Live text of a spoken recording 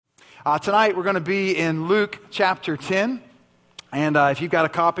Tonight we're going to be in Luke chapter 10. And if you've got a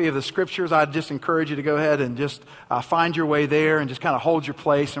copy of the scriptures, I'd just encourage you to go ahead and just find your way there and just kind of hold your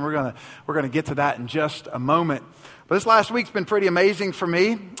place. And we're going to get to that in just a moment. But this last week's been pretty amazing for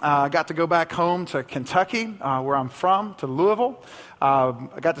me. I got to go back home to Kentucky, where I'm from, to Louisville. I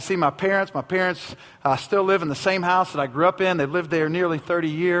got to see my parents. My parents still live in the same house that I grew up in. They've lived there nearly 30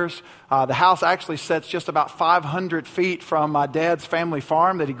 years. The house actually sits just about 500 feet from my dad's family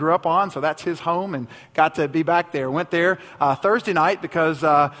farm that he grew up on, so that's his home, and got to be back there. Went there Thursday night because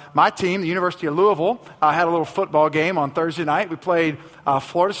my team, the University of Louisville, had a little football game on Thursday night. We played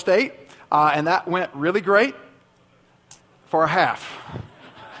Florida State, and that went really great for a half.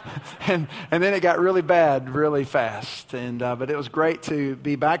 And then it got really bad really fast. But it was great to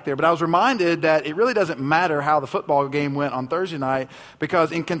be back there. But I was reminded that it really doesn't matter how the football game went on Thursday night,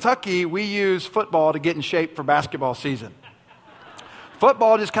 because in Kentucky, we use football to get in shape for basketball season.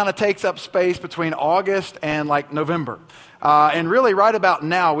 Football just kind of takes up space between August and like November. And really right about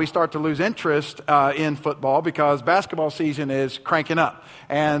now, we start to lose interest in football because basketball season is cranking up.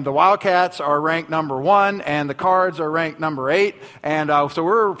 And the Wildcats are ranked number 1, and the Cards are ranked number 8. And so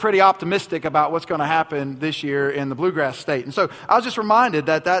we're pretty optimistic about what's going to happen this year in the Bluegrass State. And so I was just reminded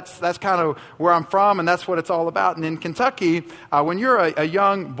that that's kind of where I'm from, and that's what it's all about. And in Kentucky, when you're a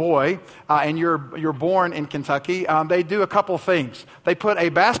young boy and you're born in Kentucky, they do a couple things. They put a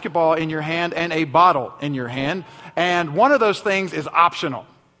basketball in your hand and a bottle in your hand. And one of those things is optional.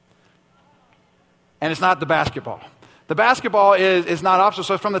 And it's not the basketball. The basketball is not optional.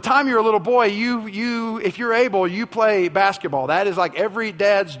 So from the time you're a little boy, you if you're able, you play basketball. That is like every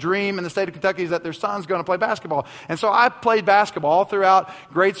dad's dream in the state of Kentucky, is that their son's going to play basketball. And so I played basketball all throughout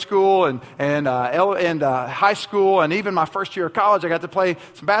grade school and high school, and even my first year of college, I got to play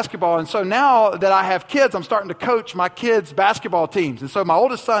some basketball. And so now that I have kids, I'm starting to coach my kids' basketball teams. And so my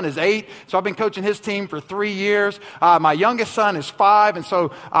oldest son is 8, so I've been coaching his team for 3 years. My youngest son is 5, and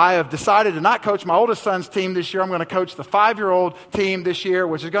so I have decided to not coach my oldest son's team this year. I'm going to coach the 5-year-old team this year,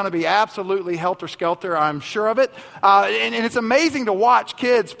 which is going to be absolutely helter-skelter, I'm sure of it. And it's amazing to watch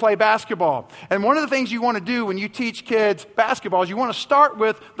kids play basketball. And one of the things you want to do when you teach kids basketball is you want to start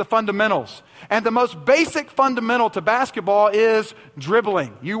with the fundamentals. And the most basic fundamental to basketball is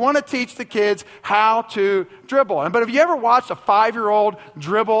dribbling. You want to teach the kids how to dribble. But have you ever watched a 5-year-old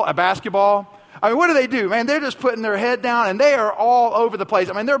dribble a basketball? I mean, what do? Man, they're just putting their head down, and they are all over the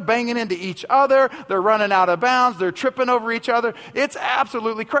place. I mean, they're banging into each other. They're running out of bounds. They're tripping over each other. It's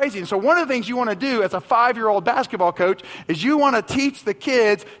absolutely crazy. And so one of the things you want to do as a 5-year-old basketball coach is you want to teach the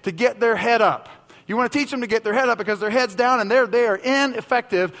kids to get their head up. You want to teach them to get their head up because their head's down, and they're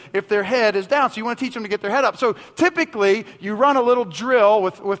ineffective if their head is down. So you want to teach them to get their head up. So typically, you run a little drill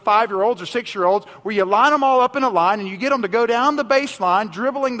with 5-year-olds or 6-year-olds where you line them all up in a line, and you get them to go down the baseline,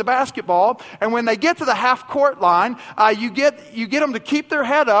 dribbling the basketball. And when they get to the half-court line, you get them to keep their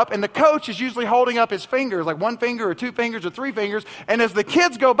head up, and the coach is usually holding up his fingers, like 1 finger or 2 fingers or 3 fingers. And as the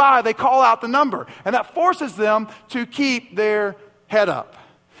kids go by, they call out the number. And that forces them to keep their head up.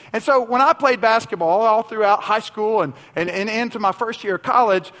 And so when I played basketball all throughout high school and into my first year of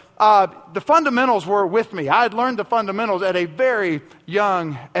college, the fundamentals were with me. I had learned the fundamentals at a very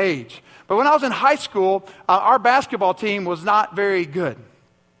young age. But when I was in high school, our basketball team was not very good.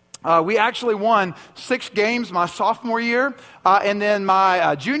 We actually won 6 games my sophomore year, and then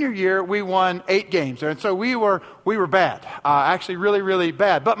my junior year we won 8 games. And so we were bad, actually really, really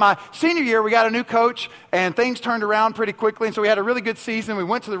bad. But my senior year we got a new coach, and things turned around pretty quickly. And so we had a really good season. We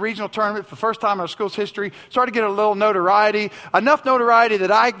went to the regional tournament for the first time in our school's history. Started to get a little notoriety, enough notoriety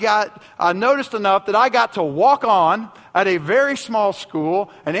that I got noticed enough that I got to walk on at a very small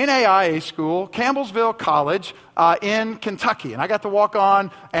school, an NAIA school, Campbellsville College in Kentucky. And I got to walk on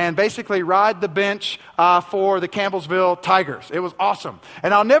and basically ride the bench for the Campbellsville Tigers. It was awesome.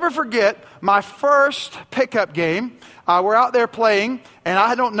 And I'll never forget my first pickup game. We're out there playing, and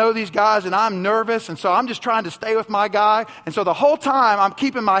I don't know these guys, and I'm nervous, and so I'm just trying to stay with my guy. And so the whole time I'm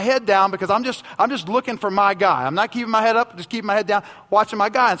keeping my head down because I'm just looking for my guy. I'm not keeping my head up, just keeping my head down, watching my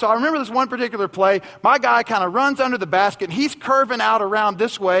guy. And so I remember this one particular play. My guy kind of runs under the basket, and he's curving out around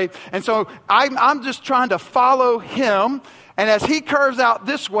this way. And so I'm just trying to follow him. And as he curves out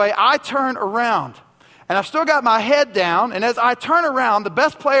this way, I turn around. And I've still got my head down, and as I turn around, the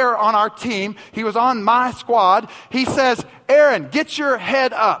best player on our team, he was on my squad, he says, "Aaron, get your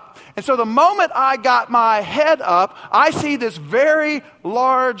head up." And so the moment I got my head up, I see this very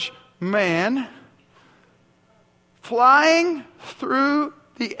large man flying through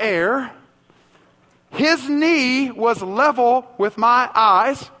the air. His knee was level with my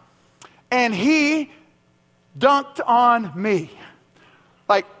eyes, and he dunked on me.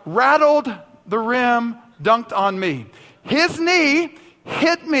 like rattled the rim, dunked on me. His knee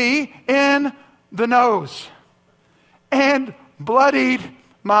hit me in the nose and bloodied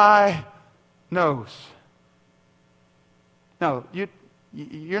my nose. No,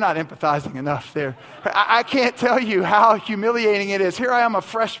 you're not empathizing enough there. I can't tell you how humiliating it is. Here I am, a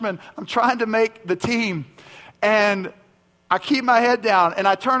freshman. I'm trying to make the team. And I keep my head down, and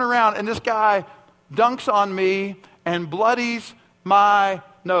I turn around, and this guy dunks on me and bloodies my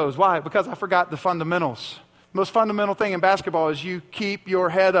nose. Why? Because I forgot the fundamentals. The most fundamental thing in basketball is you keep your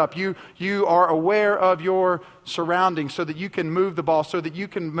head up. You are aware of your surroundings so that you can move the ball, so that you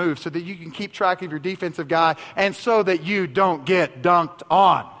can move, so that you can keep track of your defensive guy, and so that you don't get dunked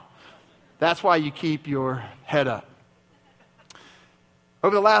on. That's why you keep your head up.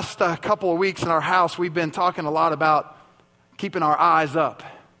 Over the last couple of weeks in our house, we've been talking a lot about keeping our eyes up.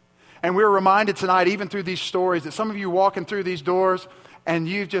 And we're reminded tonight, even through these stories, that some of you walking through these doors and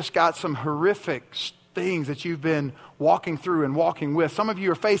you've just got some horrific things that you've been walking through and walking with. Some of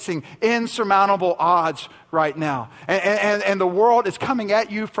you are facing insurmountable odds right now. And the world is coming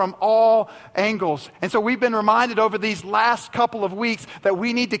at you from all angles. And so we've been reminded over these last couple of weeks that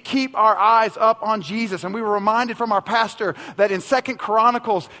we need to keep our eyes up on Jesus. And we were reminded from our pastor that in 2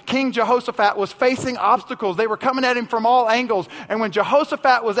 Chronicles, King Jehoshaphat was facing obstacles. They were coming at him from all angles. And when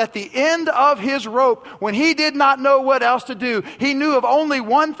Jehoshaphat was at the end of his rope, when he did not know what else to do, he knew of only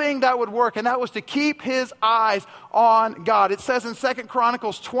one thing that would work, and that was to keep his eyes on God. It says in 2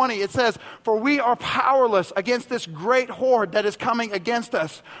 Chronicles 20, it says, "For we are powerless against this great horde that is coming against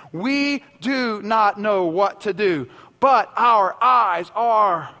us. We do not know what to do, but our eyes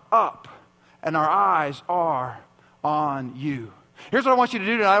are up, and our eyes are on you." Here's what I want you to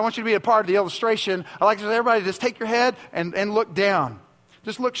do tonight. I want you to be a part of the illustration. I'd like to say, everybody, just take your head and look down.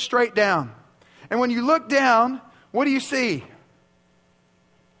 Just look straight down. And when you look down, what do you see?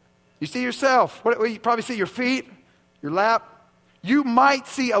 You see yourself. You probably see your feet, your lap. You might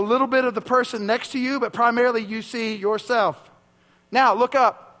see a little bit of the person next to you, but primarily you see yourself. Now, look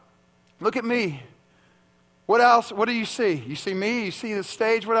up. Look at me. What else? What do you see? You see me? You see the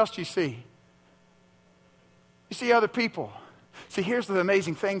stage? What else do you see? You see other people. See, here's the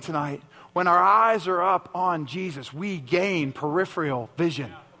amazing thing tonight. When our eyes are up on Jesus, we gain peripheral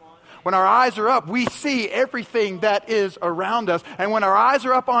vision. When our eyes are up, we see everything that is around us. And when our eyes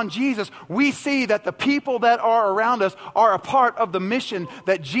are up on Jesus, we see that the people that are around us are a part of the mission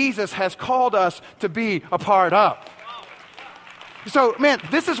that Jesus has called us to be a part of. So, man,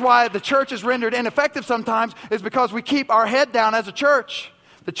 this is why the church is rendered ineffective sometimes, is because we keep our head down as a church.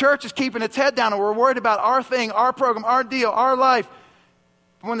 The church is keeping its head down, and we're worried about our thing, our program, our deal, our life.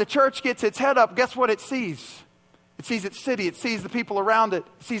 When the church gets its head up, guess what it sees? It sees its city. It sees the people around it.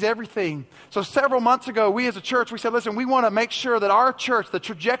 It sees everything. So several months ago, we as a church, we said, listen, we want to make sure that our church, the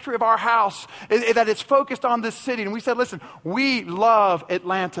trajectory of our house, that it's focused on this city. And we said, listen, we love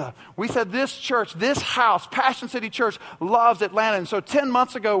Atlanta. We said this church, this house, Passion City Church, loves Atlanta. And so 10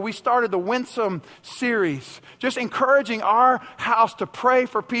 months ago, we started the Winsome series, just encouraging our house to pray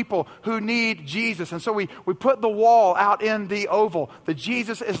for people who need Jesus. And so we put the wall out in the oval, the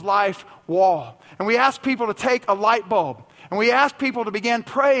Jesus is Life wall. And we asked people to take a light bulb. And we asked people to begin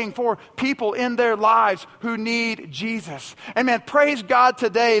praying for people in their lives who need Jesus. And man, praise God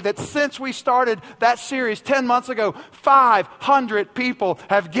today that since we started that series 10 months ago, 500 people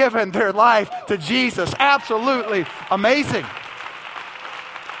have given their life to Jesus. Absolutely amazing.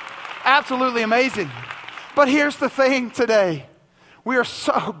 Absolutely amazing. But here's the thing today. We are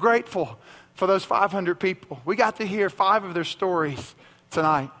so grateful for those 500 people. We got to hear 5 of their stories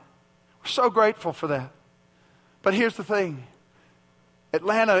tonight. We're so grateful for that. But here's the thing.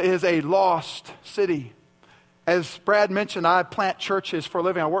 Atlanta is a lost city. As Brad mentioned, I plant churches for a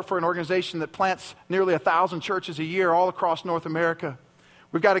living. I work for an organization that plants nearly 1,000 churches a year all across North America.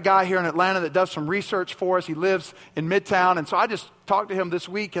 We've got a guy here in Atlanta that does some research for us. He lives in Midtown. And so I just talked to him this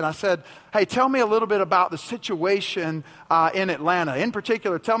week and I said, hey, tell me a little bit about the situation in Atlanta. In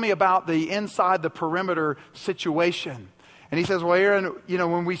particular, tell me about the inside the perimeter situation. And he says, well, Aaron,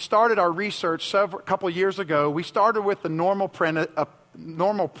 when we started our research a couple of years ago, we started with the normal premise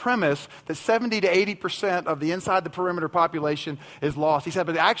that 70 to 80% of the inside the perimeter population is lost. He said,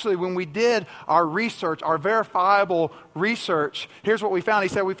 but actually when we did our research, our verifiable research, here's what we found. He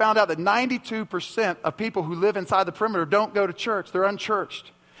said, we found out that 92% of people who live inside the perimeter don't go to church. They're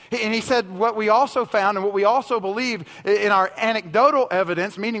unchurched. And he said what we also found and what we also believe in our anecdotal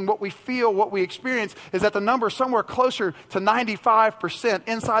evidence, meaning what we feel, what we experience, is that the number is somewhere closer to 95%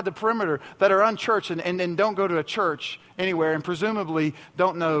 inside the perimeter that are unchurched and don't go to a church anywhere and presumably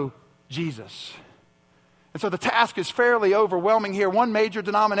don't know Jesus. And so the task is fairly overwhelming here. One major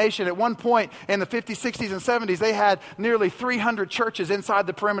denomination at one point in the 50s, 60s, and 70s, they had nearly 300 churches inside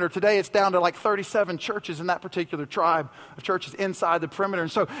the perimeter. Today it's down to like 37 churches in that particular tribe of churches inside the perimeter. And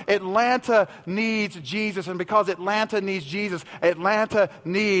so Atlanta needs Jesus. And because Atlanta needs Jesus, Atlanta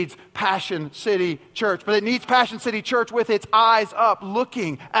needs Passion City Church. But it needs Passion City Church with its eyes up,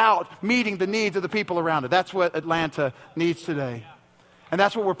 looking out, meeting the needs of the people around it. That's what Atlanta needs today. And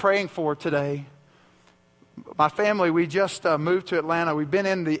that's what we're praying for today. My family, we just moved to Atlanta. We've been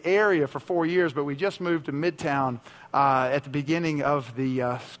in the area for 4 years, but we just moved to Midtown at the beginning of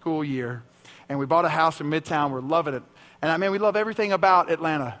the school year. And we bought a house in Midtown. We're loving it. And I mean, we love everything about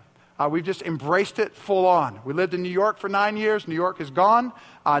Atlanta. We've just embraced it full on. We lived in New York for 9 years. New York is gone.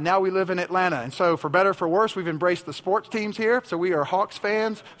 Now we live in Atlanta. And so for better or for worse, we've embraced the sports teams here. So we are Hawks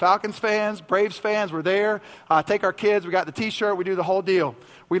fans, Falcons fans, Braves fans. We're there. Take our kids. We got the T-shirt. We do the whole deal.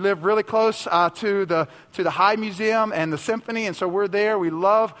 We live really close to the High Museum and the Symphony. And so we're there. We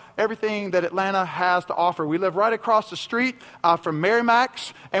love everything that Atlanta has to offer. We live right across the street from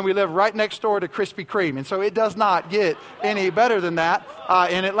Merrimack's, and we live right next door to Krispy Kreme. And so it does not get any better than that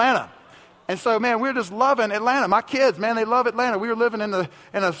in Atlanta. And so, man, we're just loving Atlanta. My kids, man, they love Atlanta. We were living in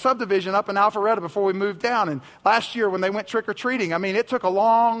a subdivision up in Alpharetta before we moved down. And last year when they went trick-or-treating, I mean, it took a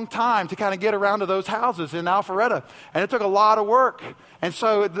long time to kind of get around to those houses in Alpharetta. And it took a lot of work. And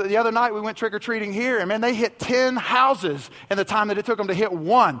so the other night we went trick-or-treating here, and man, they hit 10 houses in the time that it took them to hit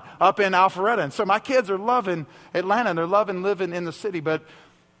one up in Alpharetta. And so my kids are loving Atlanta, and they're loving living in the city. But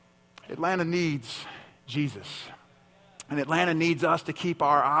Atlanta needs Jesus. And Atlanta needs us to keep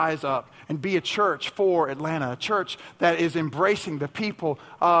our eyes up and be a church for Atlanta, a church that is embracing the people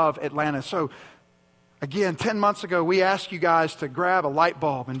of Atlanta. So, again, 10 months ago, we asked you guys to grab a light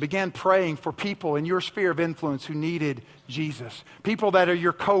bulb and begin praying for people in your sphere of influence who needed Jesus. People that are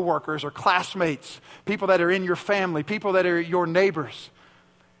your coworkers or classmates, people that are in your family, people that are your neighbors.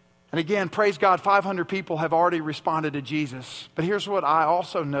 And again, praise God, 500 people have already responded to Jesus. But here's what I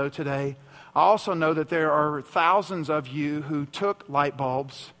also know today. I also know that there are thousands of you who took light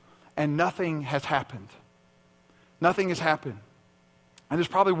bulbs and nothing has happened. Nothing has happened. And there's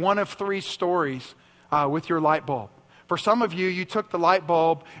probably one of 3 stories with your light bulb. For some of you, you took the light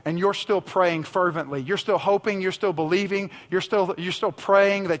bulb and you're still praying fervently. You're still hoping, you're still believing, you're still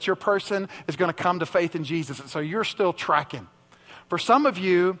praying that your person is going to come to faith in Jesus. And so you're still tracking. For some of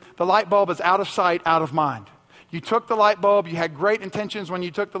you, the light bulb is out of sight, out of mind. You took the light bulb, you had great intentions when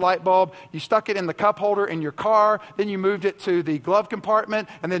you took the light bulb, you stuck it in the cup holder in your car, then you moved it to the glove compartment,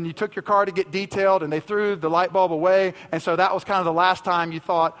 and then you took your car to get detailed, and they threw the light bulb away, and so that was kind of the last time you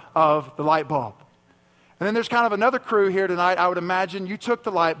thought of the light bulb. And then there's kind of another crew here tonight, I would imagine. You took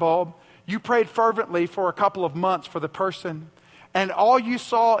the light bulb, you prayed fervently for a couple of months for the person, and all you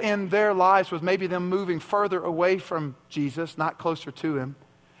saw in their lives was maybe them moving further away from Jesus, not closer to him,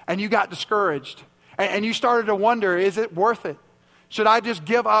 and you got discouraged. And you started to wonder, is it worth it? Should I just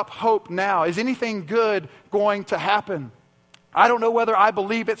give up hope now? Is anything good going to happen? I don't know whether I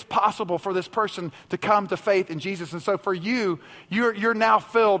believe it's possible for this person to come to faith in Jesus. And so for you, you're now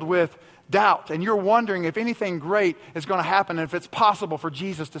filled with doubt. And you're wondering if anything great is going to happen and if it's possible for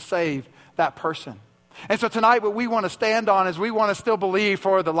Jesus to save that person. And so tonight what we want to stand on is we want to still believe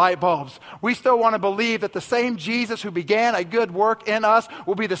for the light bulbs. We still want to believe that the same Jesus who began a good work in us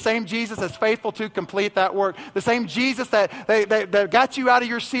will be the same Jesus that's faithful to complete that work. The same Jesus that got you out of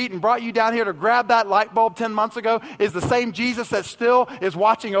your seat and brought you down here to grab that light bulb 10 months ago is the same Jesus that still is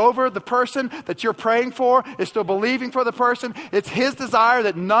watching over the person that you're praying for, is still believing for the person. It's his desire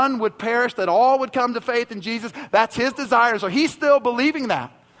that none would perish, that all would come to faith in Jesus. That's his desire. So he's still believing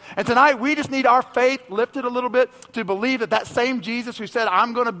that. And tonight, we just need our faith lifted a little bit to believe that same Jesus who said,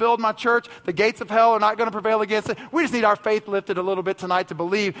 I'm going to build my church, the gates of hell are not going to prevail against it. We just need our faith lifted a little bit tonight to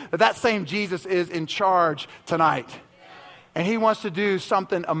believe that same Jesus is in charge tonight. And he wants to do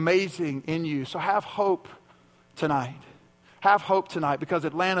something amazing in you. So have hope tonight. Have hope tonight because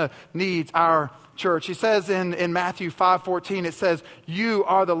Atlanta needs our church. He says in Matthew 5:14, it says, you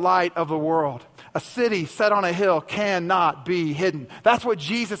are the light of the world. A city set on a hill cannot be hidden. That's what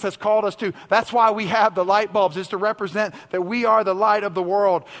Jesus has called us to. That's why we have the light bulbs, is to represent that we are the light of the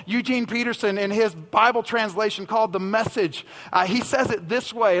world. Eugene Peterson, in his Bible translation called The Message, he says it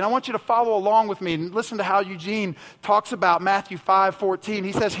this way, and I want you to follow along with me and listen to how Eugene talks about Matthew 5:14.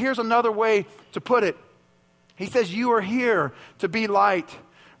 He says, here's another way to put it. He says, you are here to be light,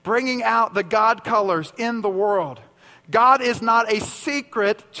 bringing out the God colors in the world. God is not a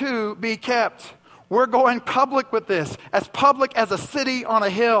secret to be kept. We're going public with this, as public as a city on a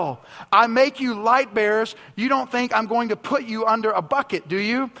hill. I make you light bearers. You don't think I'm going to put you under a bucket, do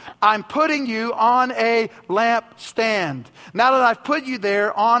you? I'm putting you on a lampstand. Now that I've put you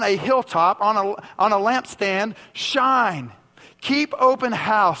there on a hilltop, on a lampstand, shine. Keep open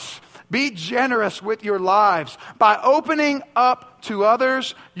house. Be generous with your lives. By opening up to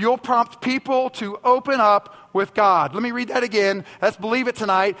others, you'll prompt people to open up with God. Let me read that again. Let's believe it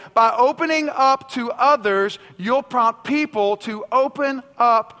tonight. By opening up to others, you'll prompt people to open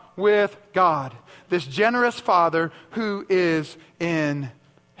up with God, this generous Father who is in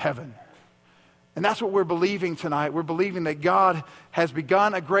heaven. And that's what we're believing tonight. We're believing that God has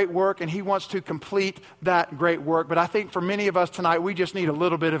begun a great work and He wants to complete that great work. But I think for many of us tonight, we just need a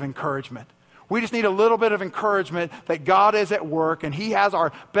little bit of encouragement. We just need a little bit of encouragement that God is at work and He has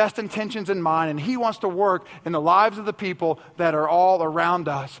our best intentions in mind and He wants to work in the lives of the people that are all around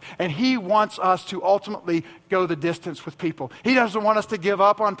us. And He wants us to ultimately go the distance with people. He doesn't want us to give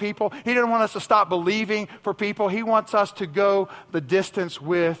up on people. He doesn't want us to stop believing for people. He wants us to go the distance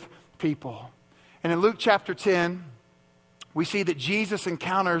with people. And in Luke chapter 10, we see that Jesus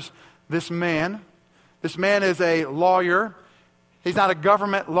encounters this man. This man is a lawyer. He's not a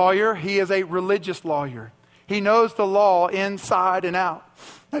government lawyer. He is a religious lawyer. He knows the law inside and out.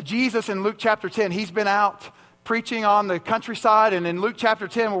 Now, Jesus in Luke chapter 10, he's been out preaching on the countryside. And in Luke chapter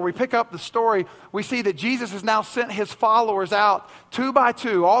 10, where we pick up the story, we see that Jesus has now sent His followers out 2 by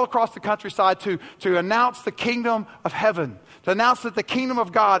 2 all across the countryside to announce the kingdom of heaven, to announce that the kingdom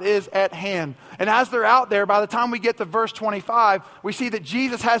of God is at hand. And as they're out there, by the time we get to verse 25, we see that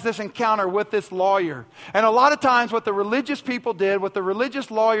Jesus has this encounter with this lawyer. And a lot of times what the religious people did, what the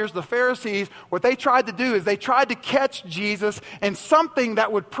religious lawyers, the Pharisees, what they tried to do is they tried to catch Jesus in something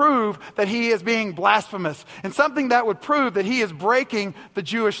that would prove that He is being blasphemous, and something that would prove that He is breaking the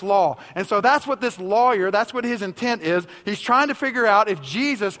Jewish law. And so that's what this lawyer, that's what his intent is. He's trying to figure out if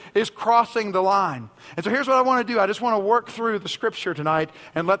Jesus is crossing the line. And so here's what I want to do. I just want to work through the Scripture tonight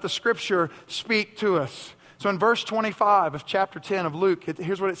and let the Scripture speak to us. So in verse 25 of chapter 10 of Luke,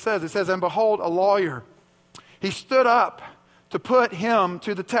 here's what it says. It says, "And behold, a lawyer. He stood up to put Him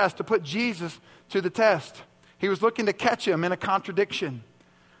to the test," to put Jesus to the test. He was looking to catch Him in a contradiction.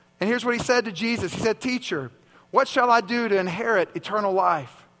 And here's what He said to Jesus. He said, "Teacher, what shall I do to inherit eternal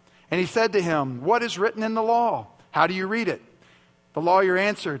life?" And He said to him, "What is written in the law? How do you read it?" The lawyer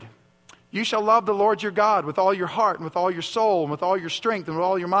answered, "You shall love the Lord your God with all your heart and with all your soul and with all your strength and with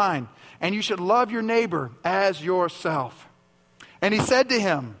all your mind. And you should love your neighbor as yourself." And He said to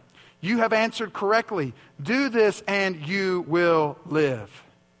him, "You have answered correctly. Do this and you will live."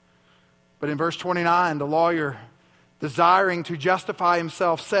 But in verse 29, the lawyer, desiring to justify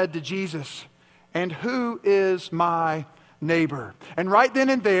himself, said to Jesus, "And who is my neighbor?" And right then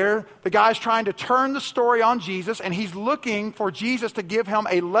and there, the guy's trying to turn the story on Jesus, and he's looking for Jesus to give him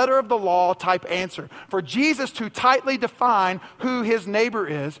a letter of the law type answer, for Jesus to tightly define who his neighbor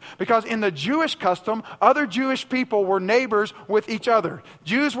is, because in the Jewish custom, other Jewish people were neighbors with each other.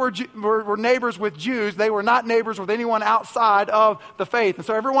 Jews were neighbors with Jews. They were not neighbors with anyone outside of the faith. And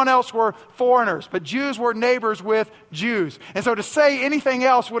so everyone else were foreigners, but Jews were neighbors with Jews. And so to say anything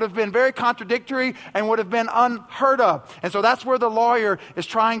else would have been very contradictory and would have been unheard of. And so that's where the lawyer is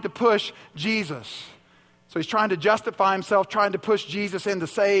trying to push Jesus. So he's trying to justify himself, trying to push Jesus into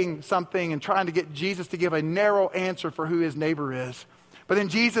saying something and trying to get Jesus to give a narrow answer for who his neighbor is. But then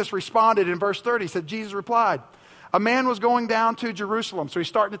Jesus responded in verse 30. He said, Jesus replied, "A man was going down to Jerusalem." So he's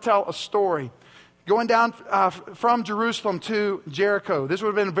starting to tell a story. Going down from Jerusalem to Jericho. This would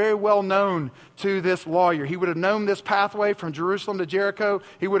have been very well known to this lawyer. He would have known this pathway from Jerusalem to Jericho.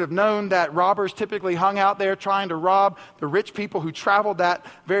 He would have known that robbers typically hung out there trying to rob the rich people who traveled that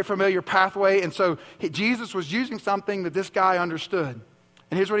very familiar pathway. And so Jesus was using something that this guy understood.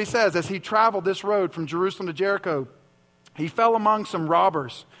 And here's what he says. As he traveled this road from Jerusalem to Jericho, he fell among some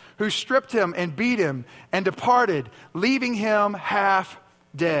robbers who stripped him and beat him and departed, leaving him half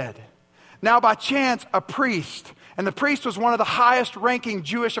dead. Now, by chance, a priest, and the priest was one of the highest ranking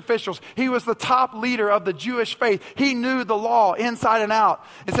Jewish officials. He was the top leader of the Jewish faith. He knew the law inside and out.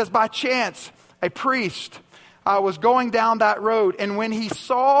 It says, by chance, a priest was going down that road, and when he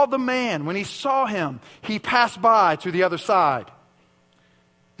saw the man, when he saw him, he passed by to the other side.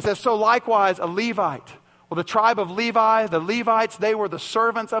 It says, so likewise a Levite. Well, the tribe of Levi, the Levites, they were the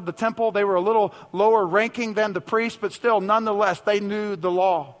servants of the temple. They were a little lower ranking than the priests, but still, nonetheless, they knew the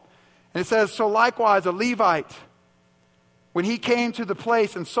law. And it says, so likewise a Levite, when he came to the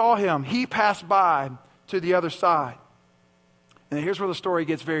place and saw him, he passed by to the other side. And here's where the story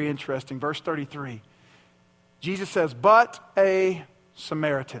gets very interesting. Verse 33. Jesus says, but a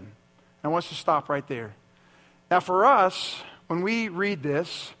Samaritan. I want us to stop right there. Now for us, when we read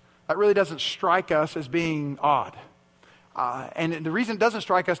this, that really doesn't strike us as being odd. And the reason it doesn't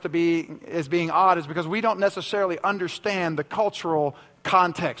strike us as being odd is because we don't necessarily understand the cultural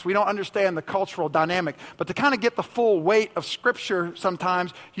context. We don't understand the cultural dynamic. But to kind of get the full weight of Scripture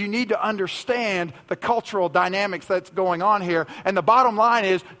sometimes, you need to understand the cultural dynamics that's going on here. And the bottom line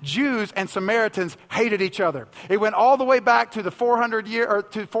is Jews and Samaritans hated each other. It went all the way back to the 400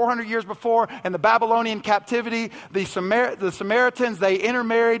 years before in the Babylonian captivity. The Samaritans, they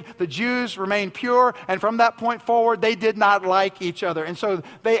intermarried. The Jews remained pure. And from that point forward, they did not like each other. And so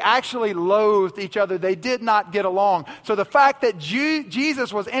they actually loathed each other. They did not get along. So the fact that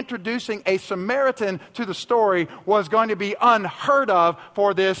Jesus was introducing a Samaritan to the story was going to be unheard of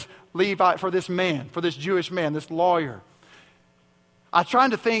for this Levite, for this man, for this Jewish man, this lawyer. I was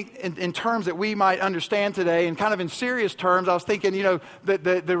trying to think in terms that we might understand today, and kind of in serious terms. I was thinking,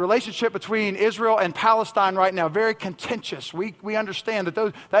 the relationship between Israel and Palestine right now, very contentious. We understand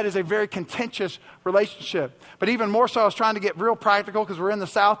that is a very contentious relationship. But even more so, I was trying to get real practical because we're in the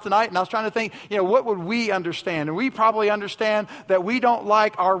South tonight, and I was trying to think, what would we understand? And we probably understand that we don't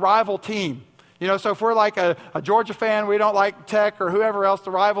like our rival team. So if we're like a Georgia fan, we don't like Tech or whoever else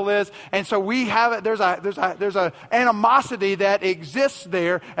the rival is. And so we have it. There's a animosity that exists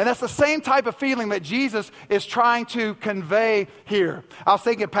there. And that's the same type of feeling that Jesus is trying to convey here. I was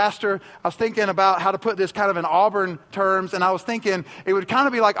thinking about how to put this kind of in Auburn terms. And I was thinking it would kind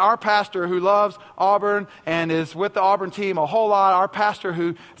of be like our pastor who loves Auburn and is with the Auburn team a whole lot. Our pastor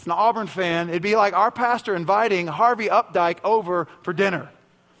who is an Auburn fan. It'd be like our pastor inviting Harvey Updike over for dinner.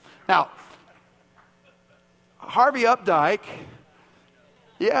 Now, Harvey Updike,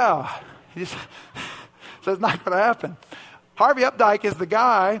 so it's not going to happen. Harvey Updike is the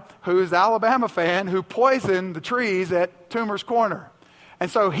guy who's the Alabama fan who poisoned the trees at Toomer's Corner. And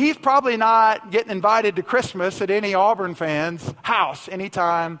so he's probably not getting invited to Christmas at any Auburn fan's house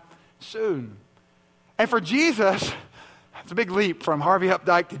anytime soon. And for Jesus, it's a big leap from Harvey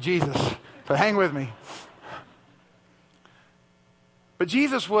Updike to Jesus, but hang with me. But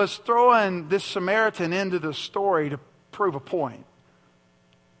Jesus was throwing this Samaritan into the story to prove a point.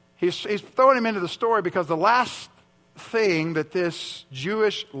 He's throwing him into the story because the last thing that this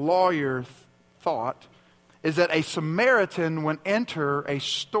Jewish lawyer thought is that a Samaritan would enter a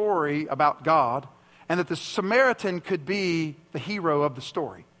story about God and that the Samaritan could be the hero of the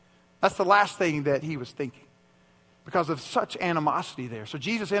story. That's the last thing that he was thinking because of such animosity there. So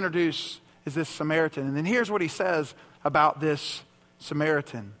Jesus introduces this Samaritan. And then here's what he says about this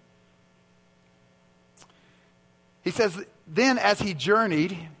Samaritan. He says, then as he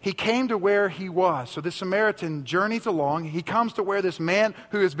journeyed, he came to where he was. So this Samaritan journeys along. He comes to where this man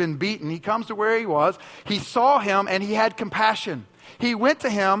who has been beaten, he comes to where he was. He saw him and he had compassion. He went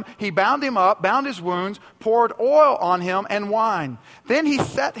to him, he bound him up, bound his wounds, poured oil on him and wine. Then he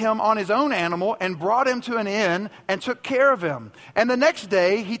set him on his own animal and brought him to an inn and took care of him. And the next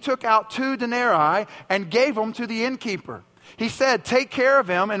day he took out 2 denarii and gave them to the innkeeper. He said, take care of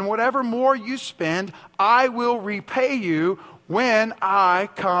him, and whatever more you spend, I will repay you when I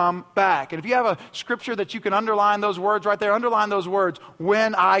come back. And if you have a scripture that you can underline those words right there, underline those words,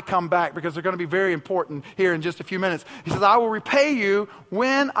 when I come back, because they're going to be very important here in just a few minutes. He says, I will repay you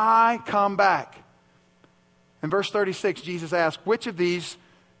when I come back. In verse 36, Jesus asked, which of these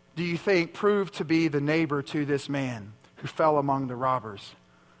do you think proved to be the neighbor to this man who fell among the robbers?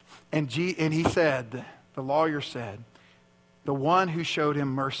 And he said, the lawyer said, the one who showed him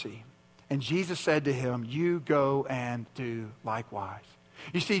mercy. And Jesus said to him, you go and do likewise.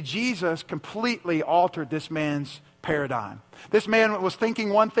 You see, Jesus completely altered this man's paradigm. This man was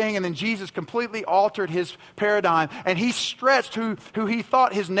thinking one thing, and then Jesus completely altered his paradigm. And he stretched who he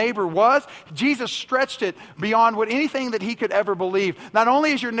thought his neighbor was. Jesus stretched it beyond anything that he could ever believe. Not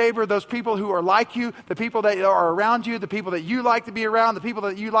only is your neighbor those people who are like you, the people that are around you, the people that you like to be around, the people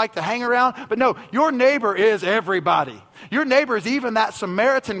that you like to hang around, but no, your neighbor is everybody. Your neighbor is even that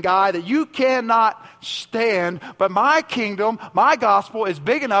Samaritan guy that you cannot stand. But my kingdom, my gospel is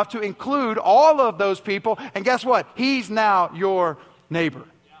big enough to include all of those people. And guess what? He's now your neighbor.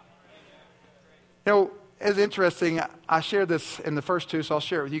 It's interesting. I shared this in the first 2, so I'll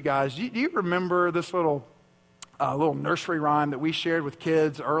share it with you guys. Do you remember this little nursery rhyme that we shared with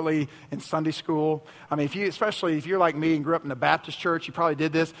kids early in Sunday school? I mean, especially if you're like me and grew up in the Baptist church, you probably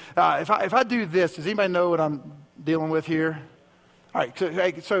did this. If I do this, does anybody know what I'm dealing with here? All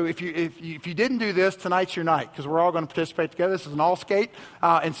right, so if you didn't do this, tonight's your night because we're all going to participate together. This is an all skate,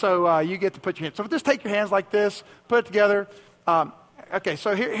 and so you get to put your hands. So just take your hands like this, put it together. Okay,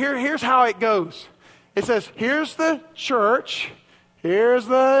 so here's how it goes. It says, here's the church, Here's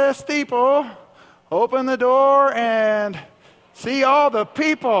the steeple. Open the door and see all the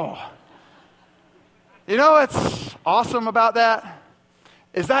people. You know what's awesome about that?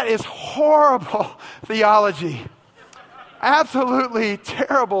 That is horrible theology. Absolutely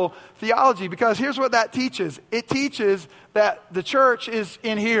terrible theology, because here's what that teaches. It teaches that the church is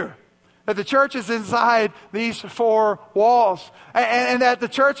in here. That the church is inside these four walls. And that the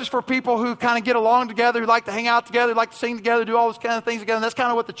church is for people who kind of get along together, who like to hang out together, who like to sing together, do all those kind of things together. And that's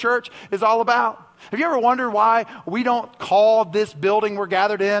kind of what the church is all about. Have you ever wondered why we don't call this building we're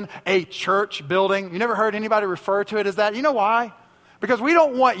gathered in a church building? You never heard anybody refer to it as that? You know why? Because we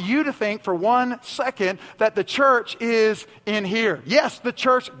don't want you to think for 1 second that the church is in here. Yes, the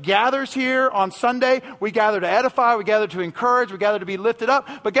church gathers here on Sunday. We gather to edify. We gather to encourage. We gather to be lifted up.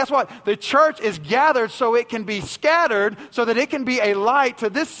 But guess what? The church is gathered so it can be scattered, so that it can be a light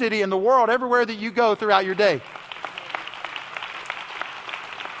to this city and the world everywhere that you go throughout your day.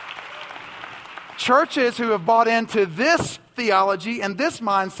 Churches who have bought into this theology and this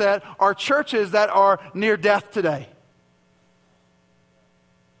mindset are churches that are near death today.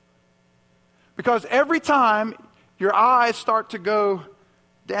 Because every time your eyes start to go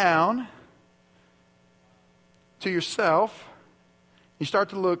down to yourself, you start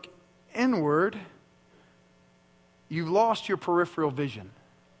to look inward, you've lost your peripheral vision.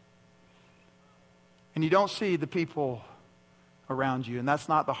 And you don't see the people around you. And that's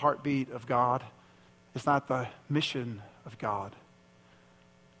not the heartbeat of God. It's not the mission of God.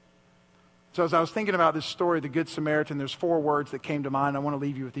 So as I was thinking about this story, the Good Samaritan, there's 4 words that came to mind. I want to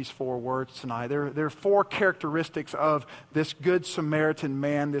leave you with these 4 words tonight. There are 4 characteristics of this Good Samaritan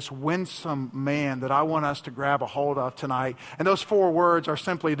man, this winsome man that I want us to grab a hold of tonight. And those 4 words are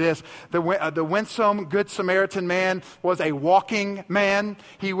simply this. The winsome Good Samaritan man was a walking man.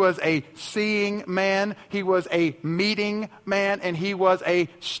 He was a seeing man. He was a meeting man. And he was a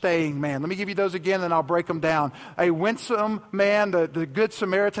staying man. Let me give you those again and I'll break them down. A winsome man, the Good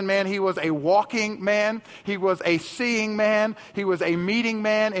Samaritan man, he was a walking man, he was a seeing man, he was a meeting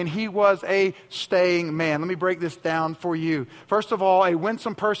man, and he was a staying man. Let me break this down for you. First of all, a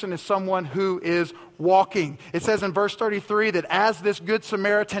winsome person is someone who is walking. It says in verse 33 that as this Good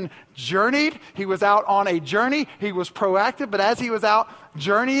Samaritan journeyed, he was out on a journey, he was proactive, but as he was out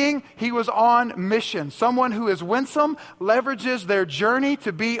journeying, he was on mission. Someone who is winsome leverages their journey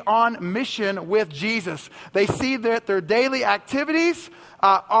to be on mission with Jesus. They see that their daily activities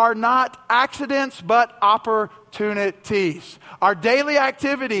are not accidents, but opportunities. Our daily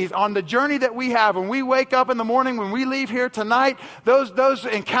activities on the journey that we have, when we wake up in the morning, when we leave here tonight, those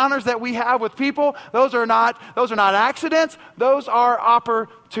encounters that we have with people, those are not accidents. Those are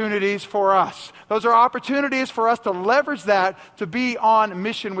opportunities for us. Those are opportunities for us to leverage that to be on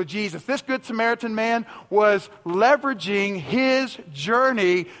mission with Jesus. This Good Samaritan man was leveraging his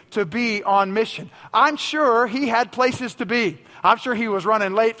journey to be on mission. I'm sure he had places to be. I'm sure he was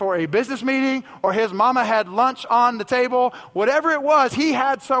running late for a business meeting, or his mama had lunch on the table. Whatever it was, he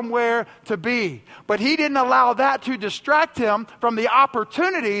had somewhere to be. But he didn't allow that to distract him from the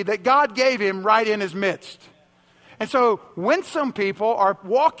opportunity that God gave him right in his midst. And so winsome people are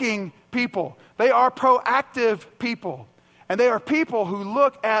walking people. They are proactive people. And they are people who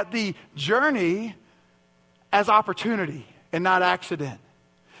look at the journey as opportunity and not accident.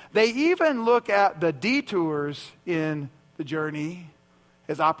 They even look at the detours in the journey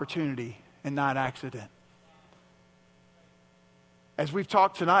as opportunity and not accident. As we've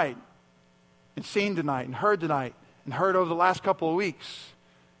talked tonight and seen tonight and heard over the last couple of weeks,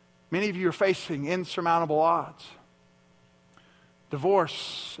 many of you are facing insurmountable odds.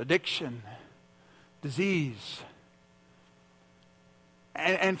 Divorce, addiction, disease.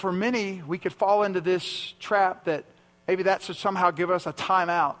 And for many, we could fall into this trap that maybe that should somehow give us a time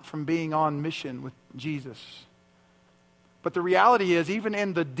out from being on mission with Jesus. But the reality is, even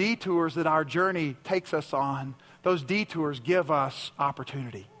in the detours that our journey takes us on, those detours give us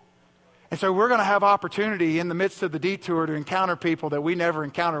opportunity. And so we're going to have opportunity in the midst of the detour to encounter people that we never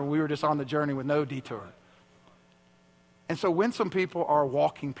encountered when we were just on the journey with no detour. And so winsome people are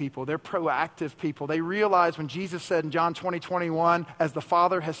walking people. They're proactive people. They realize when Jesus said in John 20:21, as the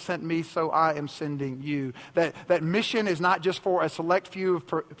Father has sent me, so I am sending you. That mission is not just for a select few of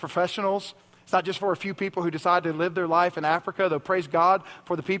professionals. It's not just for a few people who decide to live their life in Africa, though praise God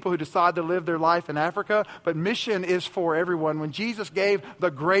for the people who decide to live their life in Africa. But mission is for everyone. When Jesus gave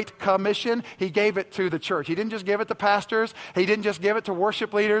the Great Commission, he gave it to the church. He didn't just give it to pastors. He didn't just give it to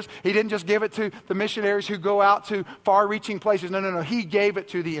worship leaders. He didn't just give it to the missionaries who go out to far-reaching places. No. He gave it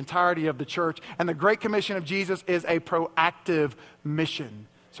to the entirety of the church. And the Great Commission of Jesus is a proactive mission.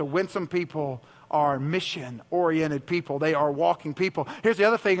 So winsome people are mission-oriented people. They are walking people. Here's the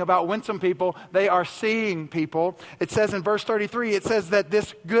other thing about winsome people. They are seeing people. It says in verse 33, it says that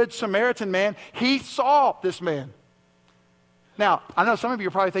this Good Samaritan man, he saw this man. Now, I know some of you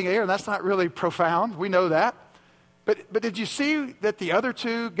are probably thinking, Aaron, that's not really profound. We know that. But did you see that the other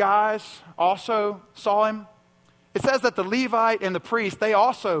two guys also saw him? It says that the Levite and the priest, they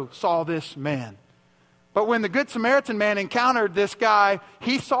also saw this man. But when the Good Samaritan man encountered this guy,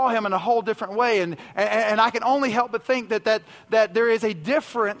 he saw him in a whole different way. And I can only help but think that there is a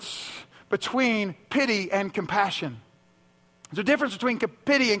difference between pity and compassion. There's a difference between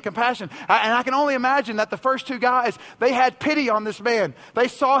pity and compassion. And I can only imagine that the first two guys, they had pity on this man. They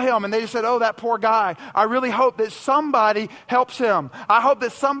saw him and they just said, oh, that poor guy. I really hope that somebody helps him. I hope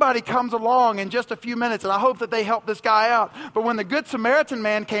that somebody comes along in just a few minutes, and I hope that they help this guy out. But when the Good Samaritan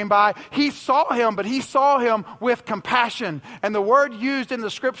man came by, he saw him, but he saw him with compassion. And the word used in the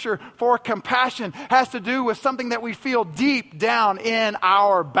scripture for compassion has to do with something that we feel deep down in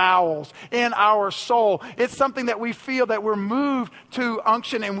our bowels, in our soul. It's something that we feel that we're moved to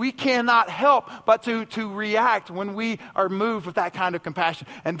unction, and we cannot help but to react when we are moved with that kind of compassion.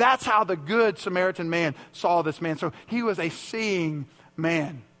 And that's how the Good Samaritan man saw this man. So he was a seeing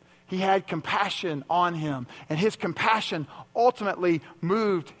man. He had compassion on him, and his compassion ultimately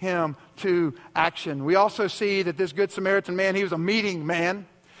moved him to action. We also see that this Good Samaritan man, he was a meeting man.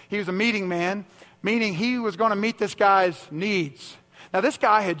 He was a meeting man, meaning he was going to meet this guy's needs. Now, this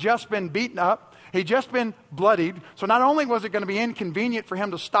guy had just been beaten up. He'd just been bloodied. So not only was it going to be inconvenient for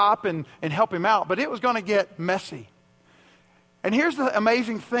him to stop and help him out, but it was going to get messy. And here's the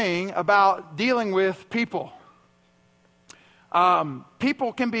amazing thing about dealing with people.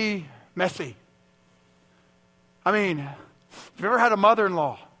 People can be messy. I mean, if you've ever had a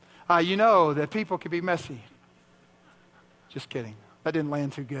mother-in-law, you know that people can be messy. Just kidding. That didn't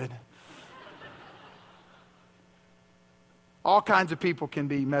land too good. All kinds of people can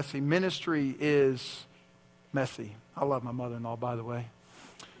be messy. Ministry is messy. I love my mother-in-law, by the way.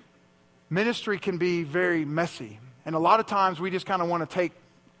 Ministry can be very messy. And a lot of times we just kind of want to take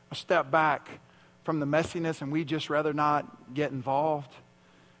a step back from the messiness and we just rather not get involved.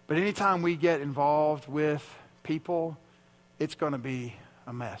 But anytime we get involved with people, it's going to be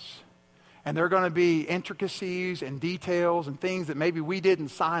a mess. And there are going to be intricacies and details and things that maybe we didn't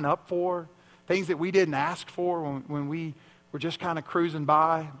sign up for, things that we didn't ask for when we were just kind of cruising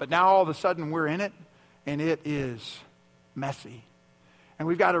by. But now all of a sudden we're in it, and it is messy. And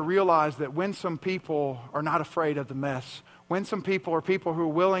we've got to realize that when some people are not afraid of the mess, when some people are people who are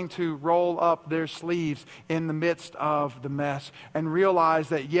willing to roll up their sleeves in the midst of the mess and realize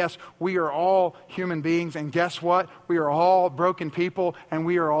that, yes, we are all human beings, and guess what? We are all broken people, and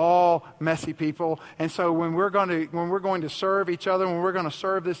we are all messy people. And so when we're going to serve each other, when we're going to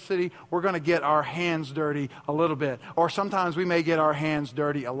serve this city, we're going to get our hands dirty a little bit. Or sometimes we may get our hands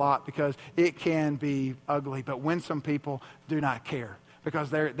dirty a lot because it can be ugly. But when some people do not care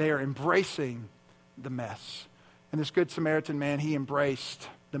because they are embracing the mess. And this Good Samaritan man, he embraced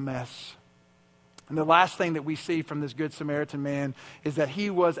the mess. And the last thing that we see from this Good Samaritan man is that he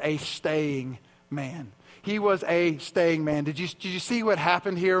was a staying man. He was a staying man. Did you see what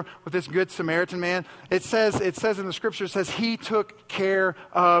happened here with this Good Samaritan man? It says in the scripture, it says he took care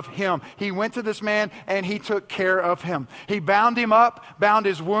of him. He went to this man and he took care of him. He bound him up, bound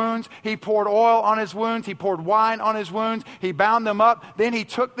his wounds. He poured oil on his wounds. He poured wine on his wounds. He bound them up. Then he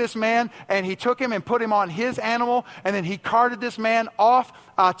took this man and he took him and put him on his animal. And then he carted this man off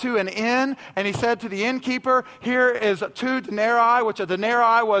to an inn. And he said to the innkeeper, here is 2 denarii, which a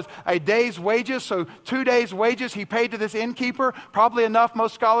denarii was a day's wages. So 2 days' wages he paid to this innkeeper, probably enough,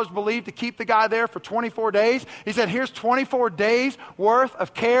 most scholars believe, to keep the guy there for 24 days. He said, here's 24 days worth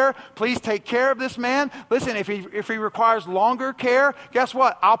of care. Please take care of this man. Listen, if he requires longer care, guess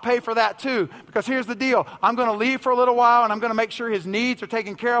what? I'll pay for that too. Because here's the deal. I'm going to leave for a little while and I'm going to make sure his needs are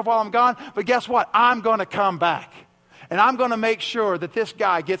taken care of while I'm gone. But guess what? I'm going to come back. And I'm going to make sure that this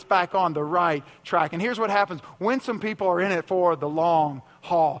guy gets back on the right track. And here's what happens. When some people are in it for the long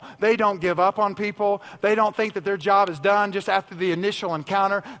haul, they don't give up on people. They don't think that their job is done just after the initial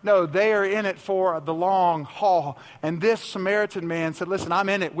encounter. No, they are in it for the long haul. And this Samaritan man said, listen, I'm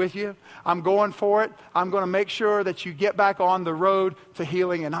in it with you. I'm going for it. I'm going to make sure that you get back on the road to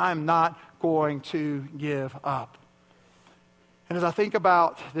healing, and I'm not going to give up. And as I think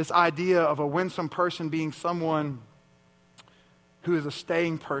about this idea of a winsome person being someone who is a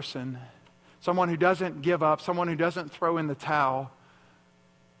staying person, someone who doesn't give up, someone who doesn't throw in the towel,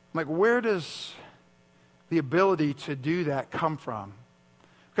 I'm like, where does the ability to do that come from?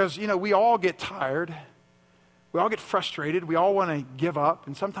 Because, we all get tired. We all get frustrated. We all want to give up.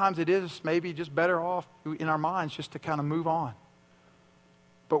 And sometimes it is maybe just better off in our minds just to kind of move on.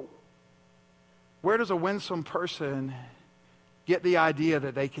 But where does a winsome person get the idea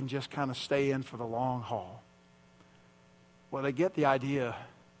that they can just kind of stay in for the long haul? Well, they get the idea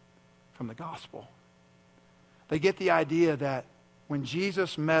from the gospel. They get the idea that when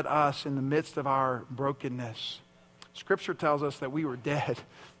Jesus met us in the midst of our brokenness, Scripture tells us that we were dead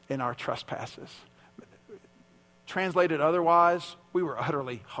in our trespasses. Translated otherwise, we were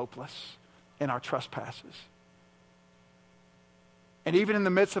utterly hopeless in our trespasses. And even in the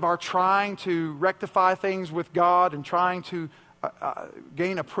midst of our trying to rectify things with God and trying to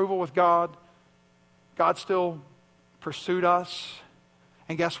gain approval with God, God still pursued us.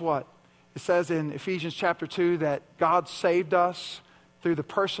 And guess what? It says in Ephesians chapter 2 that God saved us through the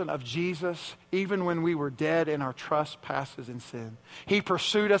person of Jesus, even when we were dead in our trespasses and sin. He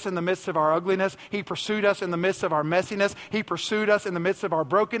pursued us in the midst of our ugliness. He pursued us in the midst of our messiness. He pursued us in the midst of our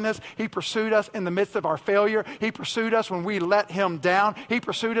brokenness. He pursued us in the midst of our failure. He pursued us when we let Him down. He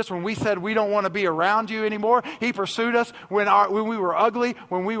pursued us when we said we don't want to be around you anymore. He pursued us when we were ugly,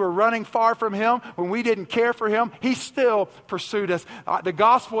 when we were running far from Him, when we didn't care for Him. He still pursued us. The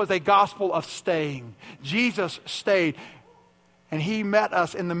gospel is a gospel of staying. Jesus stayed. And He met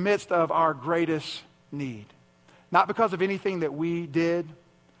us in the midst of our greatest need. Not because of anything that we did,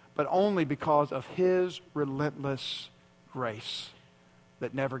 but only because of His relentless grace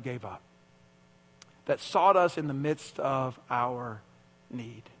that never gave up. That sought us in the midst of our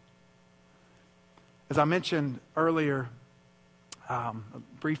need. As I mentioned earlier,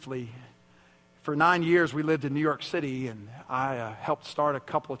 briefly, for 9 years we lived in New York City, and I helped start a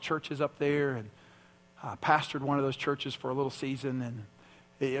couple of churches up there, and pastored one of those churches for a little season, and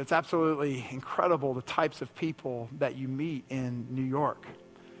it's absolutely incredible the types of people that you meet in New York.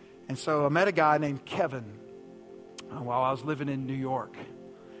 And so I met a guy named Kevin while I was living in New York.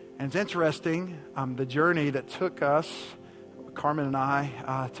 And it's interesting, the journey that took us, Carmen and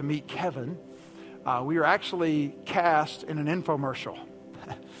I, to meet Kevin. We were actually cast in an infomercial.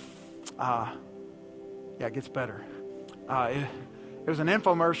 It gets better. It was an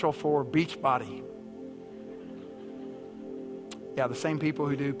infomercial for Beachbody. Yeah, the same people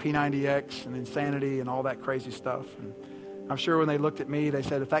who do P90X and Insanity and all that crazy stuff. And I'm sure when they looked at me, they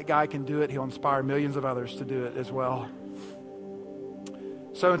said, if that guy can do it, he'll inspire millions of others to do it as well.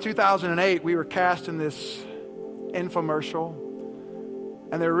 So in 2008, we were cast in this infomercial.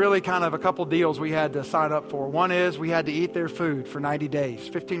 And there were really kind of a couple deals we had to sign up for. One is we had to eat their food for 90 days.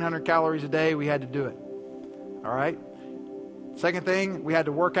 1,500 calories a day, we had to do it. All right? Second thing, we had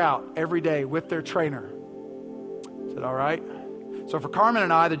to work out every day with their trainer. I said, all right? So for Carmen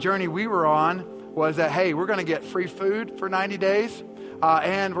and I, the journey we were on was that, hey, we're going to get free food for 90 days,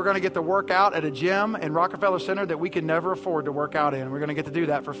 and we're going to get to work out at a gym in Rockefeller Center that we could never afford to work out in. We're going to get to do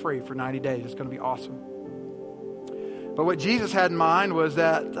that for free for 90 days. It's going to be awesome. But what Jesus had in mind was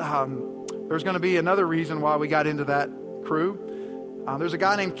that there's going to be another reason why we got into that crew. There's a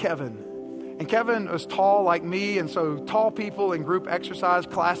guy named Kevin. And Kevin was tall like me, and so tall people in group exercise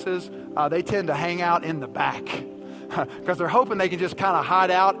classes, they tend to hang out in the back. Because they're hoping they can just kind of hide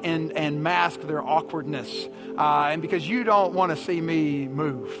out and mask their awkwardness. And because you don't want to see me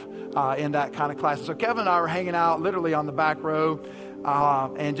move in that kind of class. So Kevin and I were hanging out literally on the back row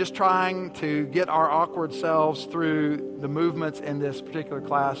and just trying to get our awkward selves through the movements in this particular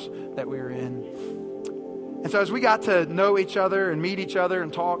class that we were in. And so as we got to know each other and meet each other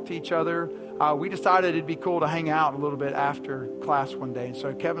and talk to each other, we decided it'd be cool to hang out a little bit after class one day. And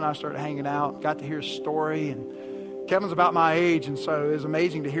so Kevin and I started hanging out, got to hear his story, and Kevin's about my age, and so it was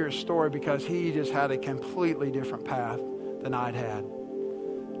amazing to hear his story because he just had a completely different path than I'd had.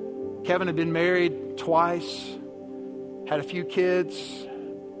 Kevin had been married twice, had a few kids.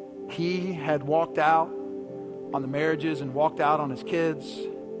 He had walked out on the marriages and walked out on his kids.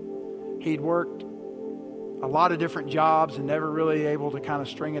 He'd worked a lot of different jobs and never really able to kind of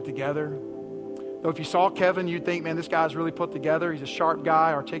string it together. Though if you saw Kevin, you'd think, man, this guy's really put together. He's a sharp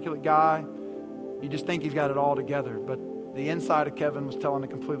guy, articulate guy. You just think he's got it all together. But the inside of Kevin was telling a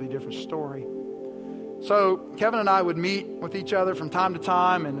completely different story. So Kevin and I would meet with each other from time to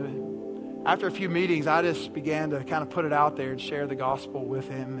time. And after a few meetings, I just began to kind of put it out there and share the gospel with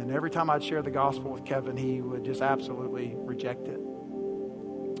him. And every time I'd share the gospel with Kevin, he would just absolutely reject it.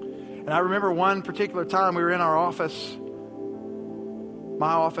 And I remember one particular time we were in our office,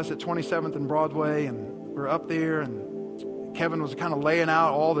 my office at 27th and Broadway, and we were up there, and Kevin was kind of laying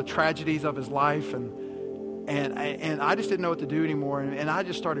out all the tragedies of his life, and And I just didn't know what to do anymore. And I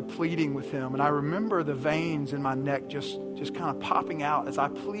just started pleading with him. And I remember the veins in my neck just kind of popping out as I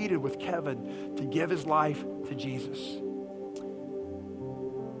pleaded with Kevin to give his life to Jesus.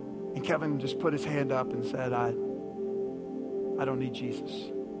 And Kevin just put his hand up and said, I don't need Jesus.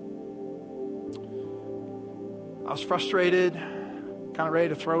 I was frustrated, kind of ready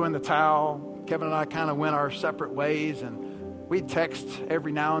to throw in the towel. Kevin and I kind of went our separate ways, and we'd text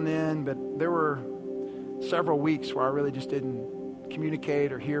every now and then, but there were several weeks where I really just didn't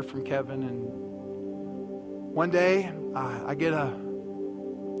communicate or hear from Kevin. And one day I get a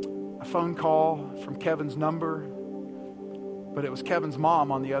phone call from Kevin's number, but it was Kevin's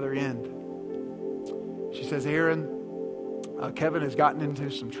mom on the other end. She says, Aaron, Kevin has gotten into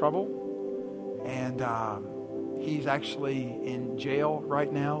some trouble, and he's actually in jail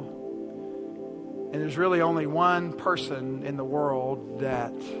right now. And there's really only one person in the world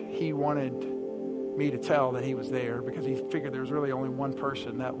that he wanted me to tell that he was there, because he figured there was really only one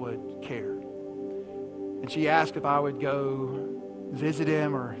person that would care. And she asked if I would go visit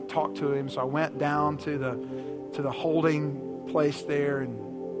him or talk to him. So I went down to the holding place there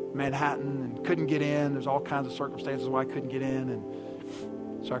in Manhattan and couldn't get in. There's all kinds of circumstances why I couldn't get in. And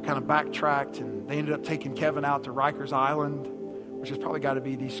so I kind of backtracked, and they ended up taking Kevin out to Rikers Island, which has probably got to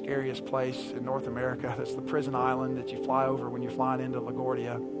be the scariest place in North America. That's the prison island that you fly over when you're flying into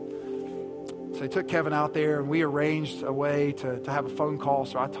LaGuardia. So they took Kevin out there, and we arranged a way to have a phone call.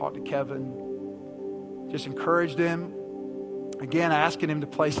 So I talked to Kevin, just encouraged him. Again, asking him to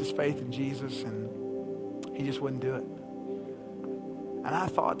place his faith in Jesus, and he just wouldn't do it. And I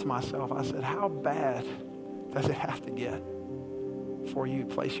thought to myself, I said, how bad does it have to get for you to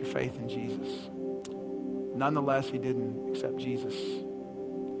place your faith in Jesus? Nonetheless, he didn't accept Jesus.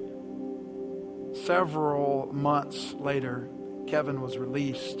 Several months later, Kevin was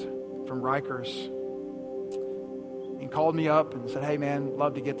released from Rikers and called me up and said, hey man,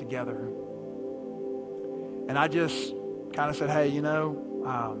 love to get together. And I just kind of said, hey,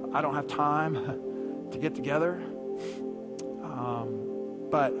 I don't have time to get together,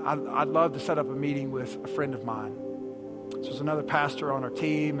 but I'd love to set up a meeting with a friend of mine. So there's another pastor on our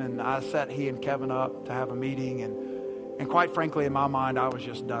team, and I set he and Kevin up to have a meeting, and quite frankly, in my mind, I was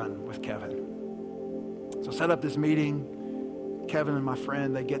just done with Kevin. So set up this meeting. Kevin and my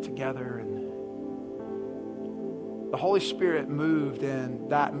friend, they get together, and the Holy Spirit moved in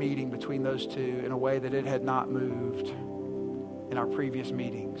that meeting between those two in a way that it had not moved in our previous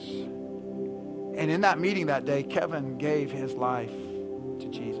meetings. And in that meeting that day, Kevin gave his life to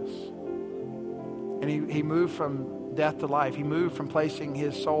Jesus. And he moved from death to life. He moved from placing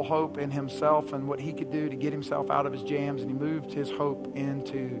his sole hope in himself and what he could do to get himself out of his jams, and he moved his hope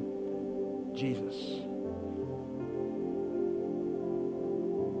into Jesus.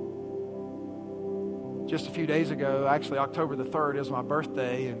 Just a few days ago, actually October the 3rd is my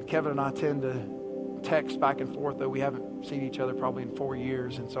birthday, and Kevin and I tend to text back and forth, though we haven't seen each other probably in 4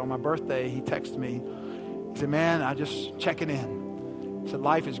 years. And so on my birthday, he texted me. He said, man, I just checking in. He said,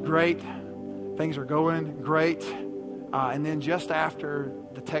 life is great. Things are going great. And then just after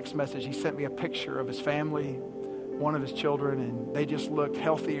the text message, he sent me a picture of his family, one of his children, and they just looked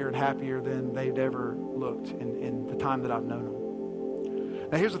healthier and happier than they'd ever looked in the time that I've known them.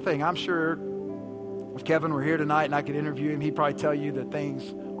 Now, here's the thing. I'm sure if Kevin were here tonight and I could interview him, he'd probably tell you that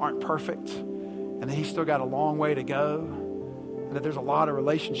things aren't perfect and that he's still got a long way to go, and that there's a lot of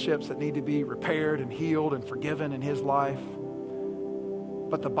relationships that need to be repaired and healed and forgiven in his life.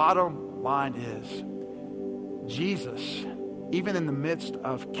 But the bottom line is, Jesus, even in the midst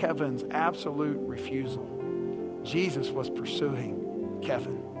of Kevin's absolute refusal, Jesus was pursuing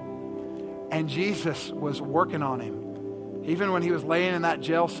Kevin. And Jesus was working on him. Even when he was laying in that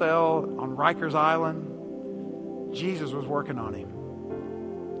jail cell on Rikers Island, Jesus was working on him.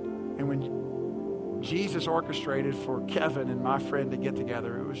 And when Jesus orchestrated for Kevin and my friend to get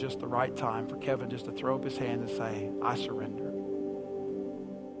together, it was just the right time for Kevin just to throw up his hand and say, I surrender.